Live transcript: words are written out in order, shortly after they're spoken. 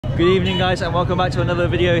Good evening guys and welcome back to another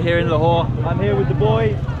video here in Lahore. I'm here with the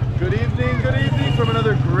boy. Good evening from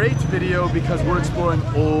another great video because we're exploring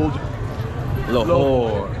old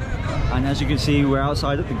Lahore. And as you can see, we're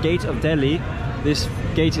outside at the gate of Delhi. This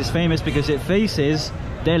gate is famous because it faces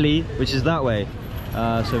Delhi, which is that way.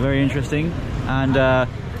 So very interesting. And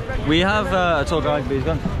we have a tour guide, but he's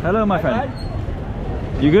gone. Hello my friend.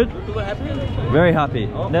 You good? Very happy.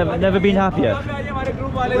 Never been happier.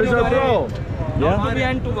 Where's our bro?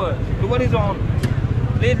 Yeah? Tour is on.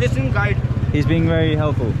 Please listen, guide. He's being very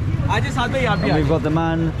helpful. And we've got the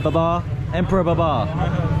man, Baba, Emperor Baba.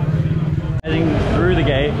 Heading through the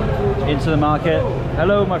gate into the market.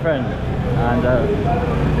 Hello my friend. And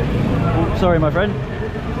sorry my friend.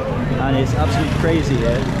 And it's absolutely crazy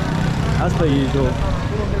here, as per usual.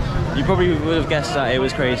 You probably would have guessed that it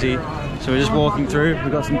was crazy. So we're just walking through.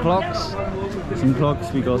 We've got some clocks,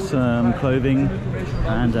 we got some clothing,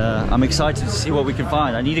 and I'm excited to see what we can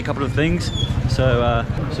find. I need a couple of things, so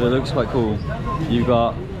it looks quite cool. You've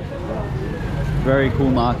got very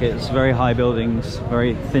cool markets, very high buildings,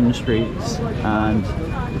 very thin streets, and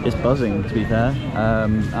it's buzzing to be fair.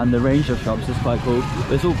 And the range of shops is quite cool.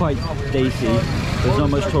 But it's all quite dacy. There's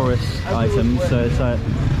not much tourist items, so it's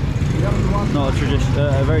not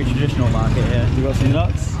a very traditional market here. We've got some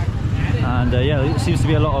nuts. And yeah, it seems to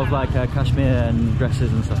be a lot of like cashmere and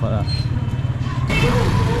dresses and stuff like that.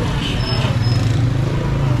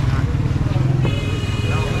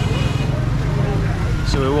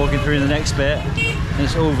 So we're walking through the next bit, and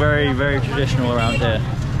it's all very, very traditional around here.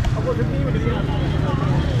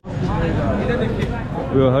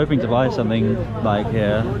 We were hoping to buy something like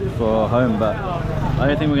here for home, but I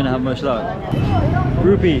don't think we're gonna have much luck.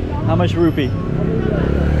 Rupee, how much rupee?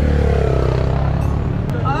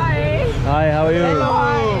 Hi, how are you?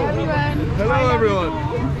 Hello everyone. Hello everyone.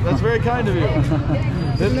 That's very kind of you.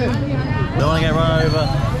 Isn't it? Don't want to get run over.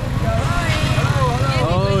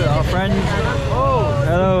 Oh, our friend. Oh.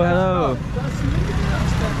 Hello.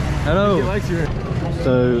 Hello. He likes you.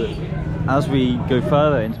 So, as we go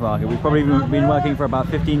further into market, we've probably been working for about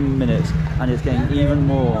 15 minutes, and it's getting even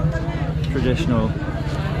more traditional.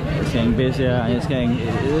 It's getting busier, and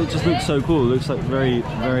it just looks so cool. It looks like very,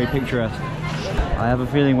 very picturesque. I have a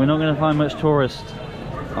feeling we're not going to find much tourist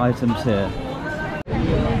items here.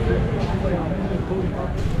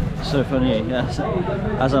 So funny, yes.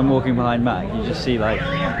 As I'm walking behind Matt, you just see like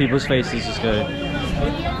people's faces just go,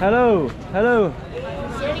 hello.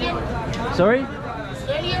 Sorry?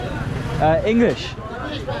 English.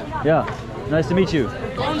 Yeah, nice to meet you.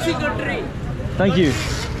 Thank you.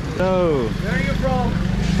 So, Where are you from?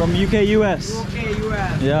 from UK, US. UK,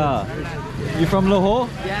 US. Yeah. You from Lahore?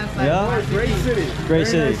 Yes, Yeah. Great city. Great Very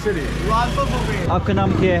city. nice city. You also from where? Aapka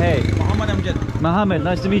naam kya hai? Muhammad Amjad. Mohammed,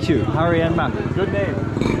 nice to meet you. Harry and Mac. Good name.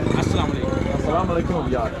 Assalamu alaikum. Assalamu alaikum.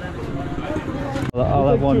 Yeah. I'll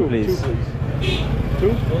have one, please.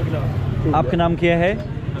 Two? Aapka naam kya hai?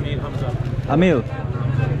 Amir Hamza. Amil.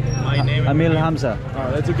 My name Amil Hamza.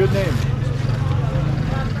 Alright, that's a good name.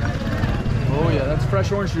 Oh yeah, that's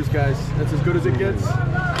fresh orange juice, guys. That's as good as it gets.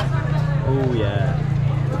 Oh yeah.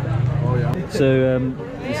 Oh yeah. So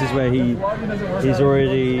this is where he's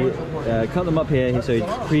already cut them up here. So he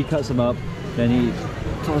pre-cuts them up, then he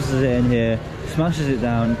tosses it in here, smashes it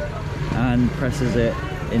down, and presses it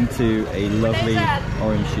into a lovely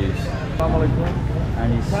orange juice.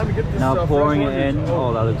 And he's now pouring it in.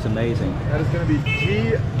 Oh, that looks amazing. That is going to be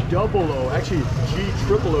G-double-O, actually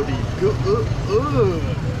G-triple-O-D.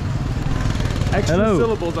 Extra Hello.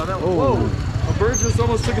 syllables on that one. Oh. Whoa, a bird just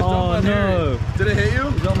almost took a dump on no. Harry. Did it hit you?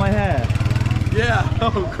 It's on my hair. Yeah.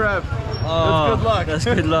 Oh crap. Oh, that's good luck. That's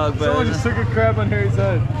good luck, but someone just took a crap on Harry's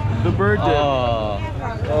head. The bird did.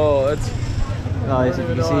 Oh, that's. Guys, if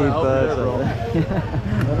you can see birds. I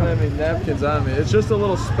don't have any napkins on me. It's just a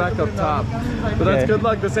little speck up top. But that's good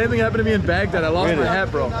luck. The same thing happened to me in Baghdad. I lost my hat,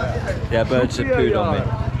 bro. Yeah, birds have pooed on me.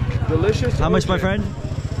 Delicious. How much, my friend?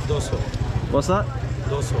 200. What's that?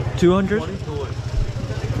 200. 200?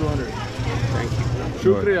 200. Thank you.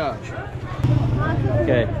 Shukriya.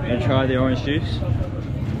 Okay, I'm gonna try the orange juice.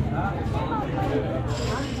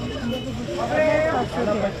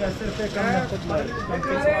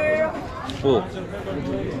 Oh,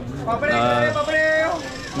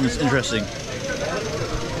 it's interesting.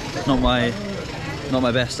 Not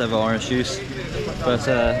my best ever orange juice, but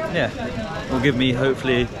yeah, will give me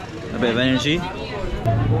hopefully a bit of energy.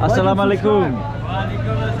 Assalamu alaikum.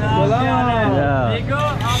 Yeah,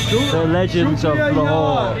 the legends of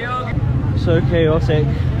Lahore. So chaotic.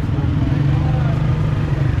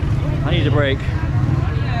 I need a break.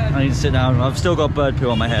 I need to sit down. I've still got bird poo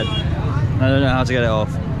on my head. I don't know how to get it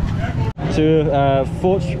off. To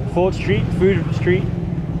Fort Street, Food Street.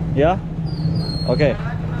 Yeah? Okay.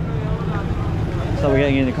 So we're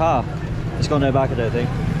getting in the car. It's got no back, I don't think.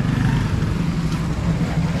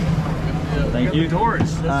 Thank you.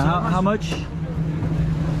 Doors. How much?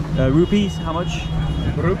 Rupees? How much?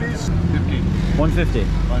 Rupees? 50. 150.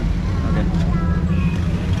 Okay.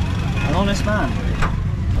 An honest man.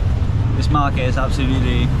 This market is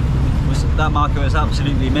absolutely. That market was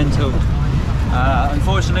absolutely mental.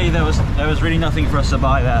 Unfortunately, there was really nothing for us to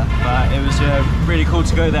buy there, but it was really cool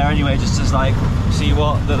to go there anyway, just to like see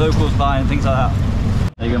what the locals buy and things like that.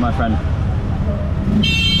 There you go, my friend.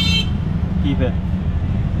 Keep it.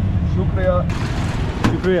 Shukriya.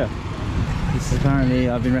 Shukriya. This is apparently,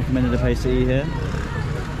 I've been recommended a place to eat here.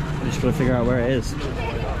 I just gotta figure out where it is.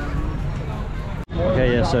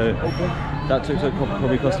 Okay, yeah, so that tuk-tuk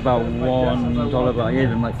probably cost about $1, but I gave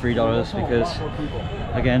them like $3 because,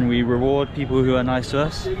 again, we reward people who are nice to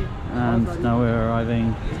us. And now we're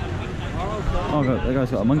arriving. Oh god, that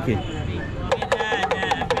guy's got a monkey.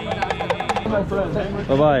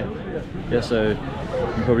 Bye bye. Yeah, so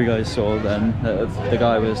you probably guys saw then the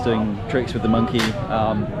guy was doing tricks with the monkey.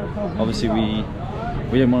 Obviously we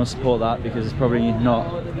didn't want to support that because it's probably not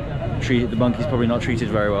treated. The monkey's probably not treated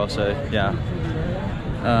very well. So yeah.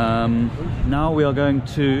 Now we are going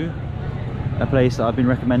to a place that I've been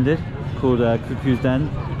recommended called Cuckoo's Den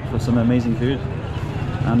for some amazing food.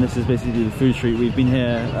 And this is basically the food street. We've been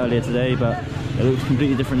here earlier today, but it looks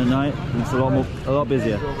completely different at night. And it's a lot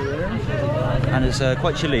busier. And it's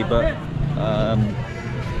quite chilly, but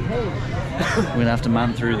we're gonna have to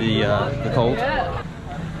man through the cold.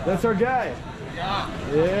 That's our guy.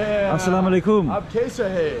 Yeah. Assalamu alaikum. आप कैसे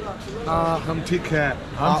हैं? हम ठीक है।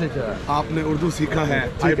 हम ठीक है। आपने उर्दू सीखा है।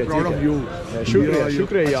 I am proud of you। शुक्रिया,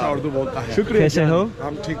 शुक्रिया। अच्छा उर्दू बोलता है। शुक्रिया। कैसे हो?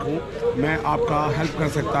 हम ठीक हूँ। मैं आपका हेल्प कर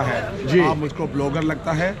सकता है। जी। आप मुझको ब्लॉगर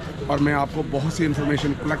लगता है और मैं आपको बहुत सी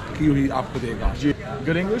इंफॉर्मेशन कलेक्ट की हुई आपको देगा। जी।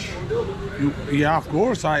 Good English? Yeah, of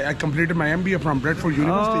course. I completed my MBA from Bradford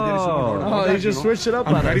University. There is no doubt about You that, just know. switched it up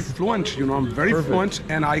I'm on very us. fluent. You know, I'm very fluent,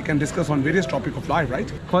 and I can discuss on various topics of life. Right?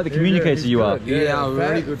 Quite the communicator you are. Yeah,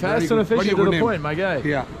 very good. Fast very and good. What efficient your to good the name? point, my guy.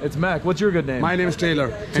 Yeah. It's Mac. What's your good name? My name is Taylor.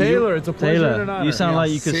 And Taylor. It's a pleasure and an Taylor, honor. you sound Yeah,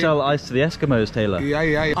 like you could same. sell ice to the Eskimos, Taylor.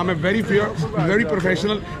 Yeah. I'm a very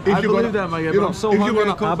professional. If I believe that, my guy. But I'm so hungry.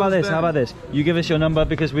 How about this? How about this? You give us your number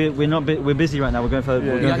because we're busy right now. We're going for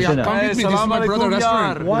dinner. Come with me. This is my brother restaurant.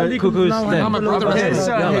 Cuckoo's Den. I'm a brother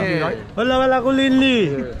restaurant. Hola, hola, Kulili.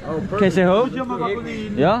 कैसे हो?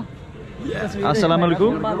 Yeah? Assalamu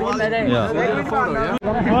alaikum. Yeah.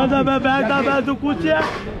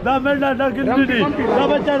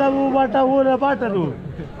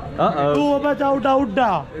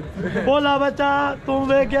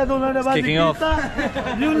 Kicking off.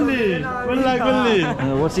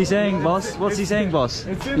 What's he saying, boss? What's he saying, boss?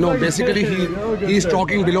 No, basically he's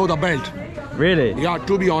talking below the belt. Really? Yeah,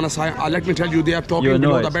 to be honest, let me tell you, they are talking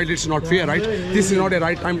below the belt. It's not fair, right? This is not a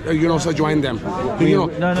right time, so join them. No, we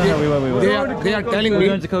won't. They are telling me. We're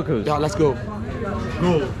going to Coco's. Yeah, let's go.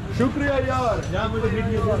 Go. Shukriya, yaar.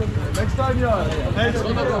 Next time, yaar.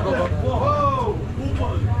 Whoa!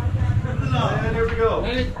 And here we go.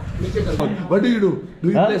 What do? Do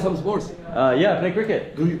you play some sports? Yeah, play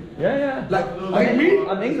cricket. Do you? Yeah. Like me?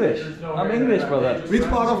 I'm English. I'm English, brother. Which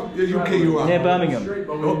part of UK you are? Near Birmingham.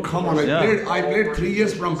 Oh, come on. Yeah. I played 3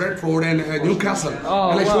 years from Bradford and Newcastle.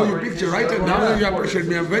 Oh, and I wow. show you picture, right? And now you appreciate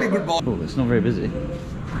me. I'm very good ball. Oh, it's not very busy.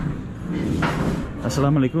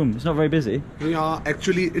 Assalamu alaikum. It's not very busy. Yeah,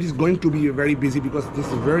 actually it is going to be very busy because this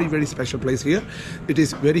is a very special place here. It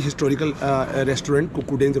is very historical restaurant.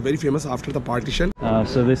 Cuckoo Den is very famous after the partition.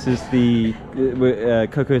 So this is the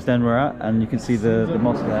Coco's Den we're at, and you can see the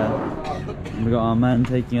mosque there. And we got our man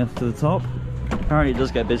taking us to the top. Apparently it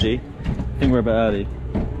does get busy. I think we're a bit early.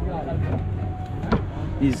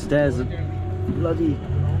 These stairs are bloody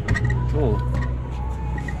tall.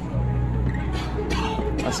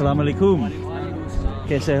 Assalamu alaikum.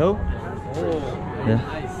 Kaise ho? Yeah.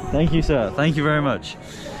 Thank you, sir. Thank you very much.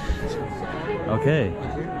 Okay.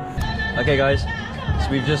 Okay, guys. So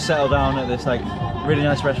we've just settled down at this like really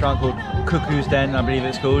nice restaurant called Cuckoo's Den, I believe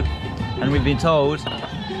it's called. And we've been told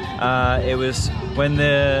it was when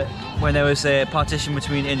there was a partition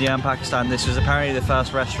between India and Pakistan. This was apparently the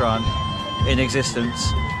first restaurant in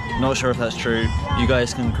existence. Not sure if that's true. You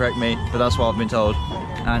guys can correct me, but that's what I've been told.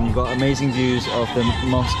 And you've got amazing views of the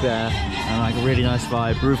mosque there, and like a really nice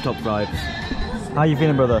vibe, rooftop vibe. How you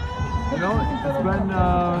feeling, brother? You know, it's been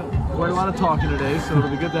quite a lot of talking today, so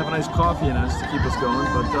it'll be good to have a nice coffee in us to keep us going,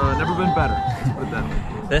 but never been better, let's put it that way.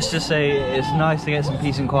 Let's just say it's nice to get some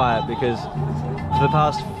peace and quiet, because for the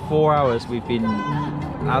past 4 hours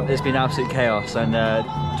it's been absolute chaos, and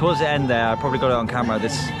towards the end there, I probably got it on camera,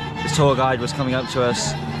 this tour guide was coming up to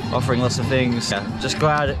us offering lots of things. Yeah, just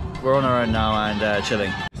glad we're on our own now and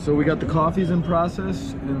chilling. So we got the coffees in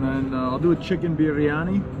process, and then I'll do a chicken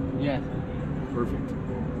biryani. Yeah. Perfect.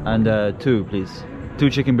 And 2, please. 2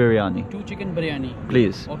 chicken biryani. 2 chicken biryani.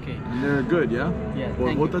 Please. Okay. And they're good, yeah? Yeah. Or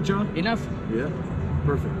Thank what you. John? Enough? Yeah.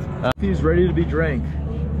 Perfect. He's ready to be drank.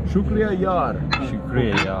 Shukriya yar.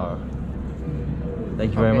 Shukriya yar.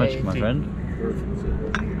 Thank you very much, my friend. Perfect.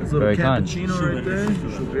 There's a little Very kind. cappuccino right there.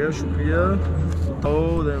 Shukriya, shukriya.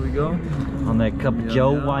 Oh, there we go. On that cup of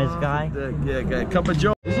Joe, wise guy. Yeah, cup of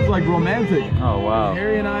Joe. This is like romantic. Oh wow.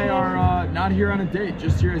 Harry and I are not here on a date,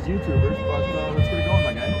 just here as YouTubers, but let's get it going,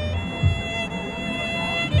 my guy.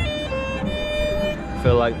 I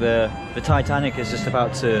feel like the Titanic is just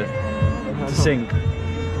about to sink.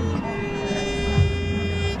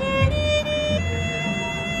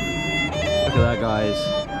 Look at that, guys.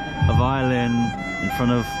 A violin in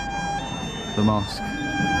front of the mosque.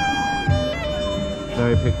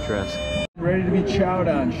 Very picturesque. Ready to be chowed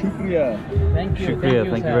on. Shukriya. Thank you. Shukriya,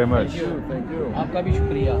 thank you very much. Thank you. Aapka bhi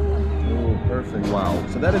shukriya. Oh, perfect. Wow.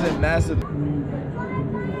 So that is a massive.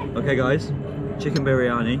 Okay guys, chicken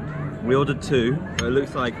biryani. We ordered 2, but it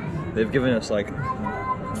looks like they've given us like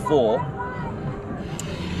 4.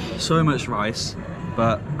 So much rice,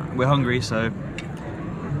 but we're hungry, so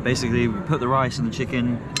basically we put the rice and the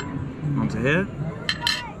chicken onto here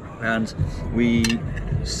and we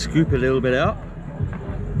scoop a little bit out.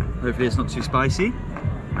 Hopefully it's not too spicy,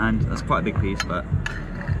 and that's quite a big piece, but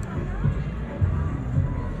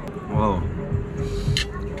whoa,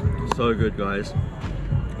 so good guys.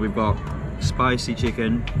 We've got spicy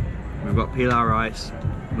chicken, we've got pilau rice,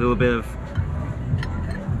 a little bit of,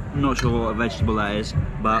 I'm not sure what vegetable that is,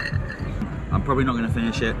 but I'm probably not going to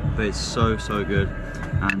finish it, but it's so good.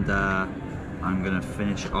 And I'm going to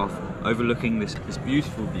finish off overlooking this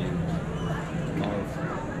beautiful view of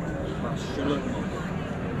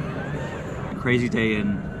crazy day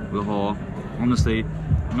in Lahore. Honestly,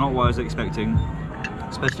 not what I was expecting,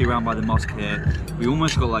 especially around by the mosque here. We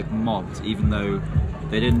almost got like mobbed, even though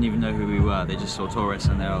they didn't even know who we were. They just saw tourists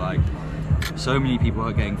and they were like, so many people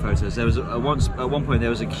are getting photos. There was at one point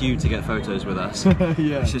there was a queue to get photos with us.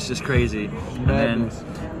 Yeah. It's just crazy. Madness.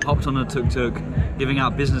 And then hopped on a tuk-tuk, giving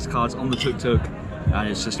out business cards on the tuk-tuk, and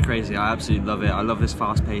it's just crazy. I absolutely love it. I love this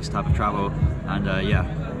fast-paced type of travel, and yeah,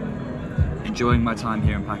 enjoying my time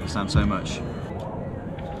here in Pakistan so much.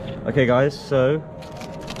 Okay guys, so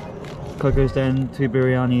Coco's Den, 2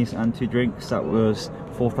 biryanis and 2 drinks. That was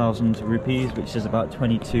 4,000 rupees, which is about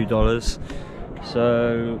 $22.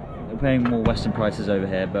 So we're paying more Western prices over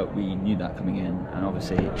here, but we knew that coming in, and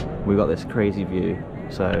obviously we got this crazy view,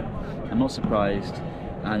 so I'm not surprised.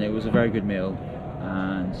 And it was a very good meal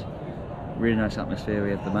and really nice atmosphere.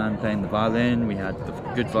 We had the man playing the violin, we had the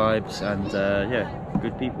good vibes, and yeah,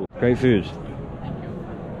 good people. Great food.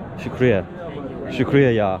 Shukriya.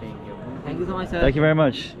 Shukriya, yeah. Thank you so much, sir. Thank you very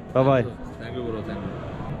much. Bye bye. Thank you, bro. Thank you.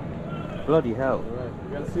 Bloody hell. Alright,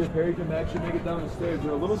 we gotta see if Harry can actually make it down the stairs.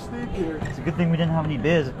 We're a little steep here. It's a good thing we didn't have any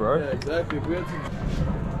beers, bro. Yeah, exactly. If we had some...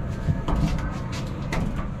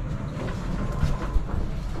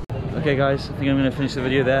 Okay guys, I think I'm going to finish the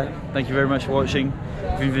video there. Thank you very much for watching.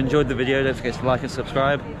 If you've enjoyed the video, don't forget to like and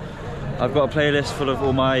subscribe. I've got a playlist full of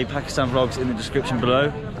all my Pakistan vlogs in the description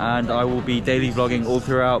below, and I will be daily vlogging all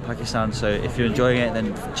throughout Pakistan, so if you're enjoying it,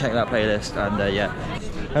 then check that playlist. And yeah,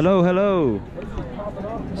 hello.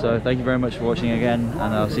 So thank you very much for watching again,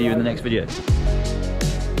 and I'll see you in the next video.